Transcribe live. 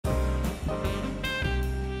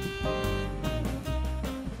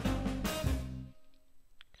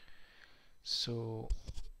So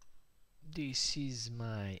this is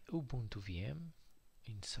my Ubuntu VM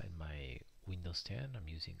inside my Windows 10. I'm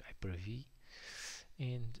using Hyper-V,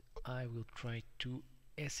 and I will try to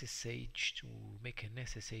SSH to make an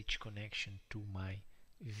SSH connection to my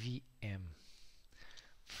VM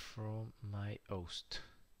from my host.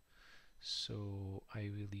 So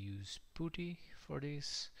I will use PuTTY for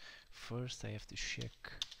this. First I have to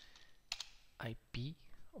check IP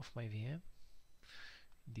of my VM.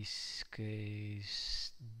 In this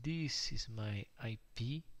case, this is my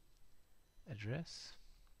IP address.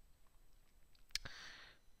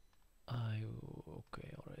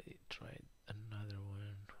 Okay, already tried another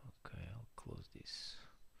one. Okay, I'll close this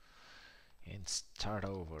and start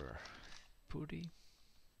over. PuTTY,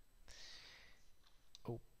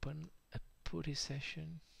 open a PuTTY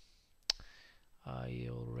session. I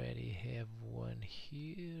already have one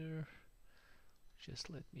here. Just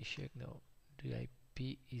let me check. No, the IP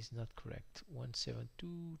is not correct.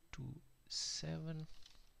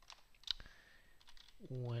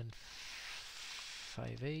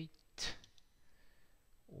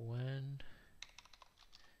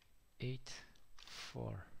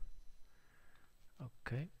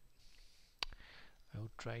 Okay, I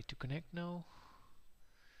will try to connect now.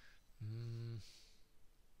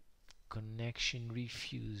 Connection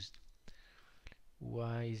refused.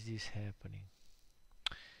 Why is this happening?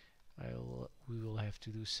 We will have to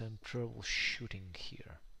do some troubleshooting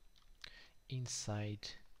here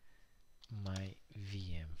inside my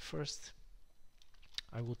VM. First,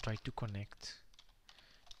 I will try to connect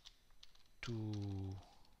to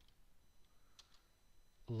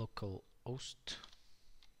localhost.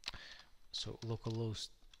 So localhost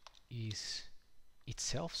is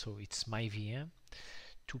itself, so it's my VM,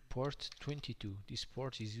 to port 22. This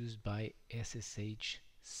port is used by SSH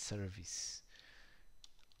service.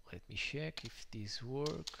 Let me check if this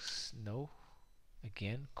works. No.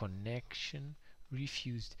 Again, connection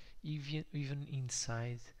refused, even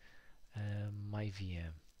inside my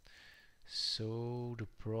VM. So the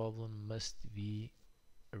problem must be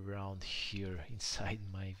around here inside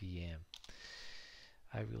my VM.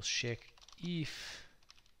 I will check if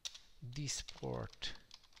this port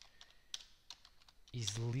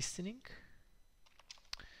is listening.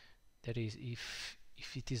 That is, if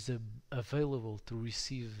it is available to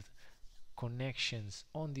receive connections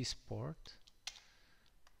on this port.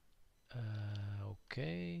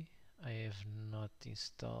 Okay, I have not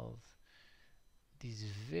installed this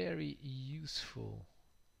very useful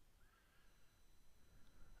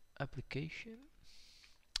application,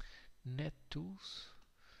 NetTools.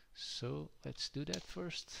 So let's do that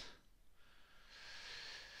first.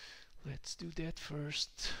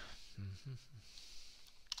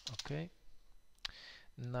 Okay,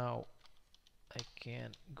 now I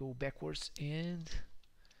can go backwards and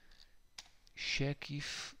check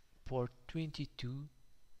if port 22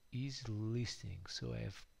 is listening. So I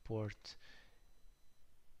have port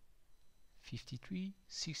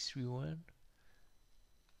 53631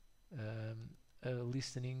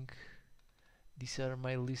 listening. These are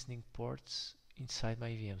my listening ports inside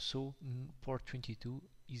my VM. So port 22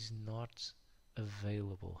 is not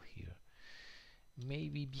available here.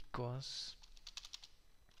 Maybe because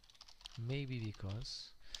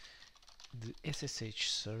the SSH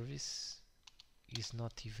service is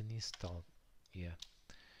not even installed. Yeah.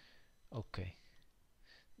 Okay.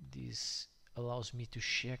 This allows me to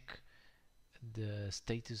check the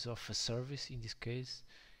status of a service. In this case,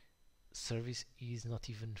 service is not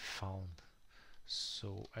even found.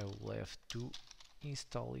 So I will have to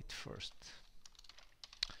install it first.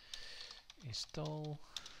 Install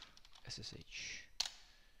SSH.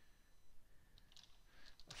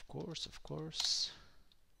 Of course.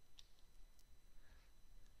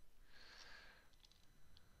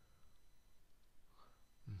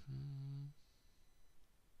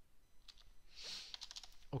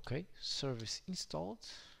 Okay, service installed.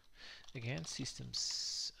 Again,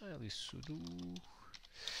 systems sudo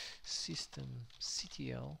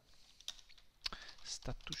systemctl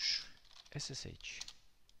status SSH.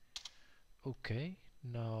 Okay,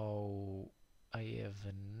 now I have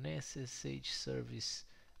an SSH service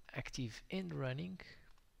active and running,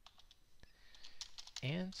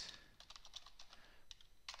 and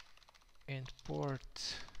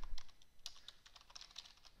port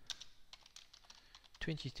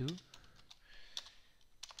 22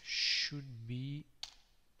 should be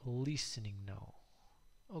listening now.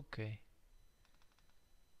 Okay,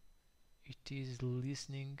 it is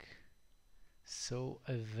listening, so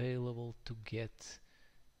available to get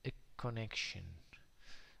a connection.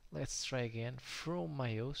 Let's try again from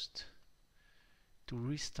my host to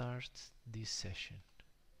restart this session.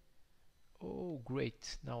 Oh,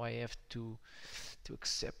 great! Now I have to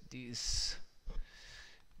accept this,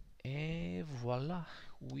 and voila,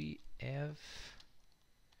 we have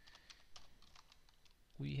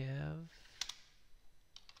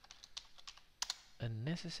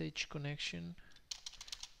an SSH connection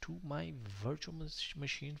to my virtual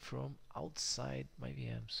machine from outside my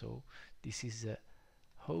VM. So this is a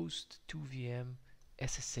host to VM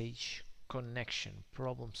SSH connection.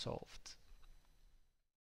 Problem solved.